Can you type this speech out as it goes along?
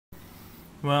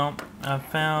Well, I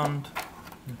found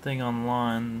a thing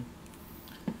online,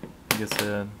 I guess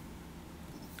a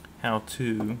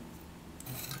how-to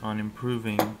on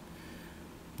improving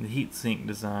the heatsink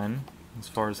design as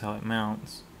far as how it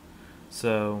mounts.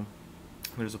 So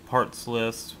there's a parts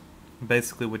list.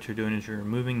 Basically what you're doing is you're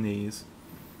removing these,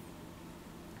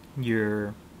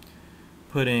 you're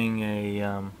putting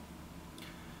a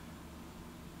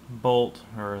bolt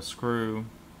or a screw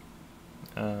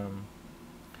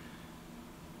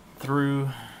through,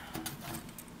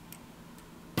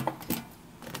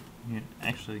 you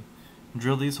actually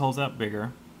drill these holes out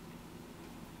bigger.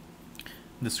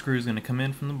 The screw is going to come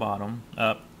in from the bottom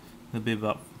up. There'll be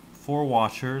about 4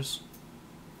 washers,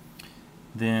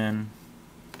 then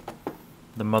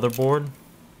the motherboard,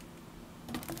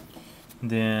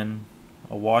 then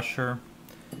a washer,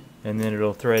 and then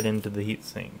it'll thread into the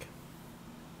heatsink.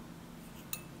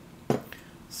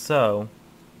 So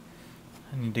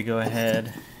I need to go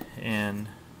ahead and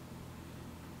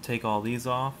take all these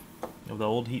off of the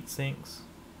old heat sinks,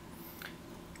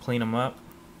 clean them up,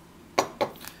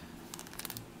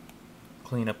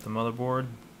 clean up the motherboard,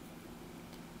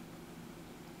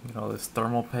 get all this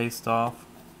thermal paste off.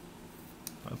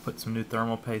 I'll put some new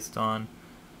thermal paste on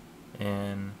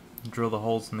and drill the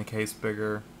holes in the case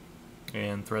bigger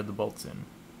and thread the bolts in.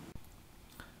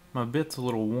 My bit's a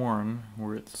little worn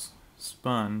where it's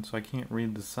spun, so I can't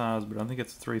read the size, but I think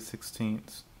it's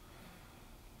 3/16.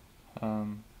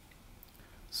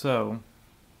 So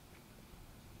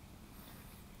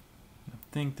I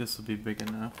think this will be big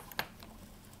enough.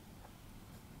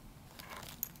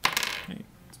 Hey,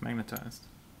 it's magnetized.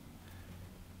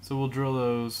 So we'll drill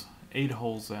those 8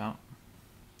 holes out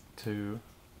to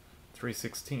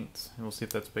 3/16, and we'll see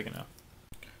if that's big enough.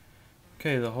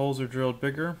 Okay, the holes are drilled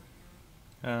bigger.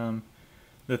 The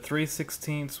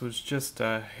 3/16 was just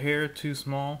a hair too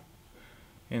small.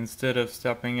 Instead of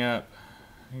stepping up,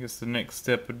 I guess the next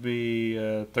step would be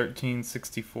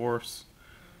 13/64.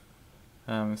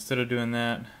 Instead of doing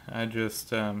that, I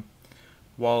just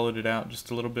wallowed it out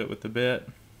just a little bit with the bit,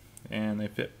 and they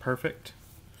fit perfect.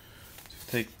 Just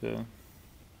take the, of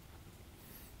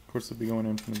course they'll be going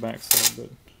in from the back side,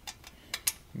 but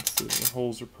you can see the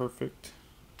holes are perfect.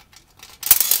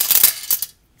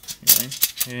 Anyway,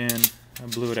 and I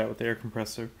blew it out with the air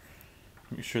compressor.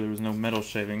 Make sure there was no metal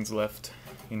shavings left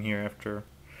in here after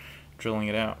drilling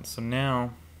it out. So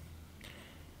now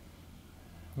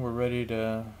we're ready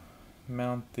to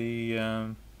mount the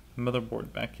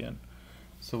motherboard back in.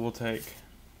 So we'll take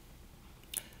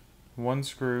 1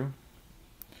 screw,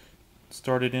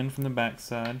 start it in from the back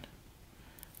side,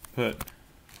 put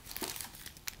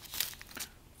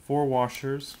 4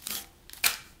 washers,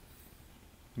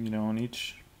 on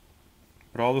each.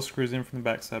 Put all the screws in from the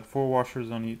back side, 4 washers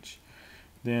on each.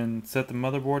 Then set the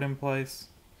motherboard in place.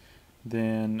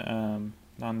 Then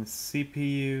on the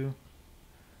CPU,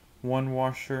 1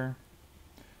 washer,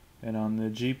 and on the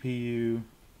GPU,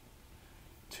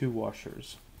 2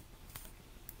 washers.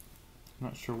 I'm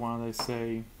not sure why they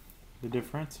say the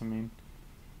difference. I mean,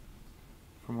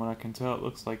 from what I can tell, it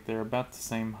looks like they're about the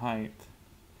same height,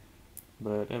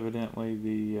 but evidently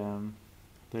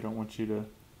they don't want you to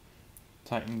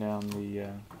tighten down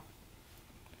the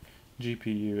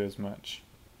GPU as much,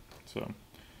 so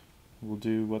we'll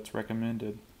do what's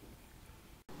recommended.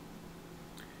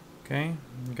 Okay,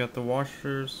 we got the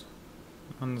washers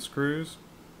on the screws.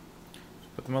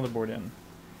 Just put the motherboard in.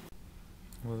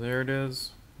 Well, there it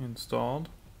is, installed.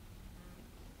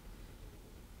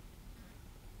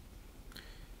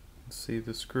 See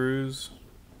the screws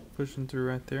pushing through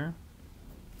right there.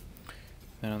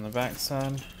 Then on the back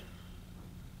side,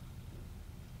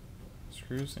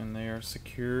 screws, and they are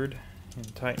secured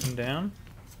and tightened down.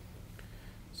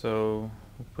 So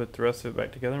we'll put the rest of it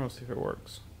back together and we'll see if it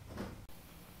works.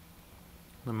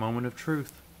 The moment of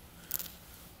truth.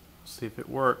 See if it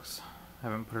works. I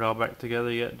haven't put it all back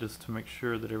together yet just to make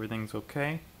sure that everything's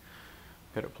okay.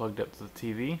 Got it plugged up to the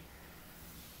TV.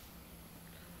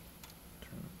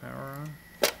 Turn the power on.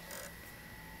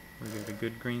 We get a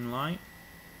good green light.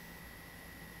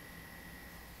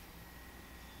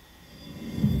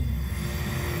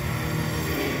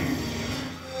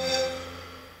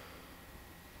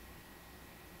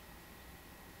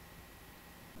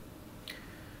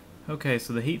 Okay,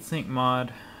 so the heatsink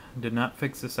mod did not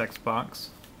fix this Xbox,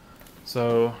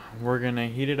 so we're gonna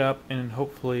heat it up and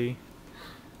hopefully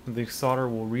the solder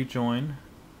will rejoin.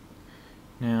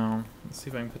 Now, let's see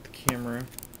if I can put the camera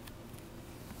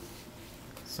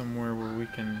somewhere where you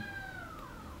can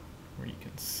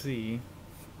see.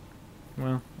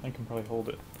 Well, I can probably hold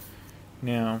it.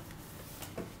 Now,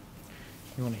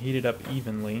 you want to heat it up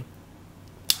evenly.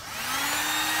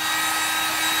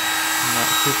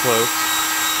 too close.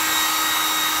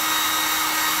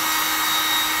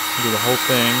 Do the whole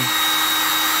thing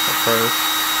at first.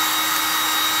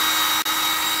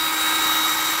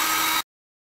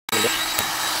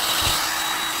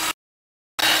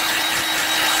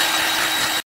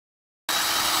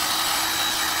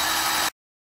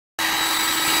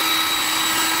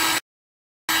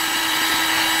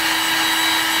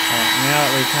 Now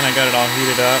that we kind of got it all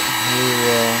heated up, we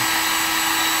will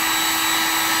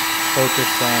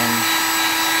focus on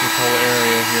this whole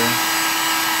area here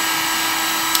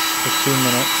for 2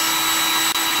 minutes.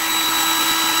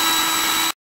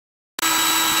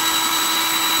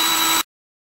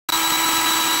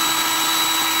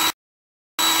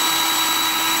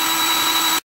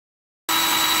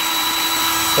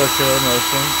 Circular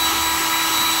motion.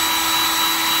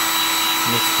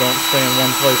 Just don't stay in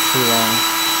one place too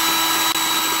long.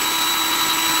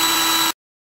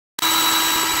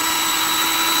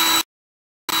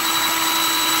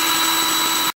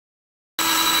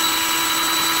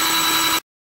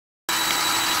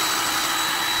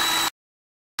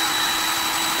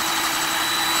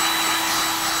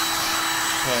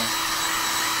 Okay.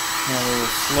 Now we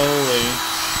will slowly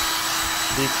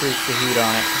decrease the heat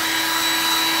on it.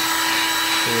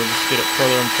 So we'll just get it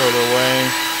further and further away.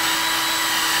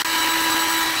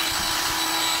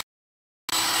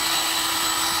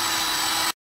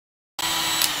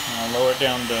 Now lower it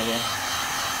down to the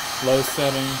low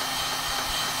setting.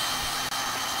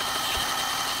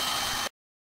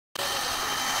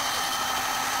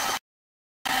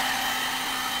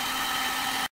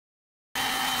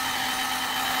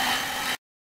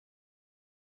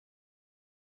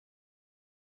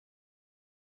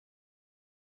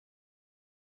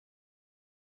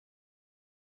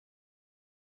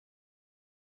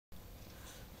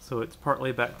 So it's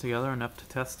partly back together enough to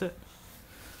test it.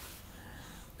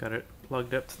 Got it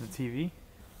plugged up to the TV.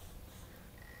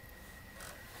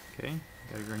 Okay,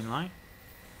 got a green light.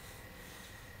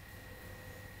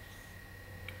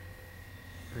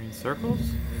 Green circles.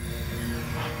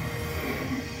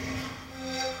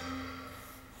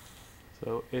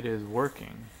 So it is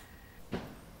working.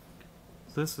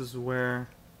 So this is where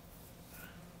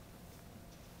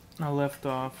I left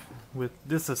off with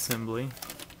this assembly.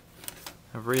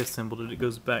 I've reassembled it. It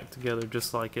goes back together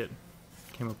just like it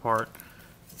came apart.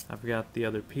 I've got the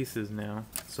other pieces now,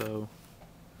 so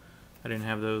I didn't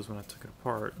have those when I took it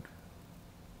apart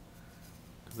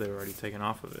because they were already taken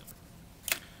off of it.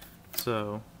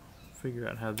 So figure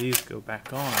out how these go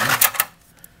back on.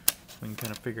 We can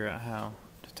kind of figure out how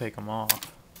to take them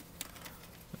off.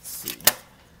 Let's see.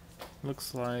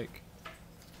 Looks like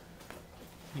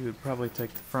you would probably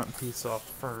take the front piece off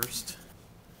first.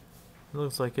 It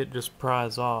looks like it just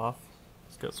pries off.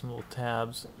 It's got some little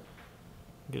tabs.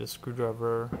 Get a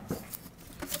screwdriver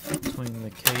between the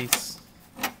case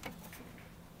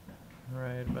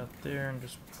right about there and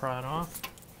just pry it off.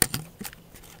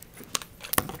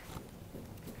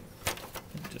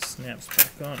 It just snaps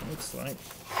back on, it looks like.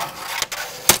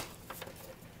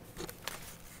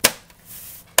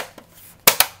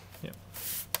 Yep.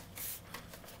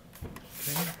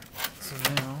 Okay, so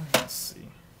now let's see.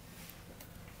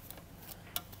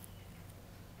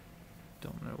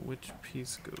 Don't know which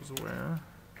piece goes where.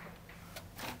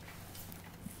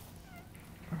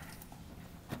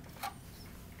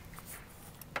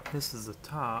 This is the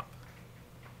top.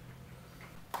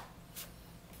 So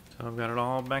I've got it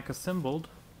all back assembled.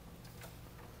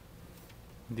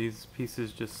 These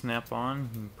pieces just snap on.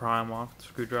 You can pry them off the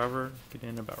screwdriver, get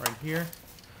in about right here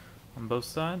on both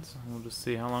sides, and we'll just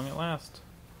see how long it lasts.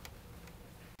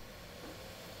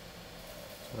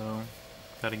 So,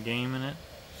 got a game in it.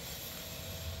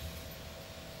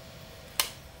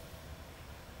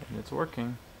 And it's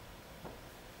working.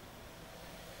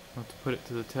 I'll have to put it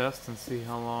to the test and see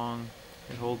how long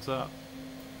it holds up.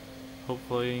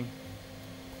 Hopefully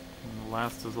it'll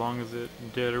last as long as it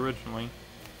did originally.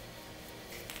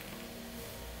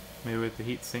 Maybe with the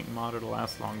heatsink mod it'll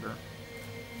last longer.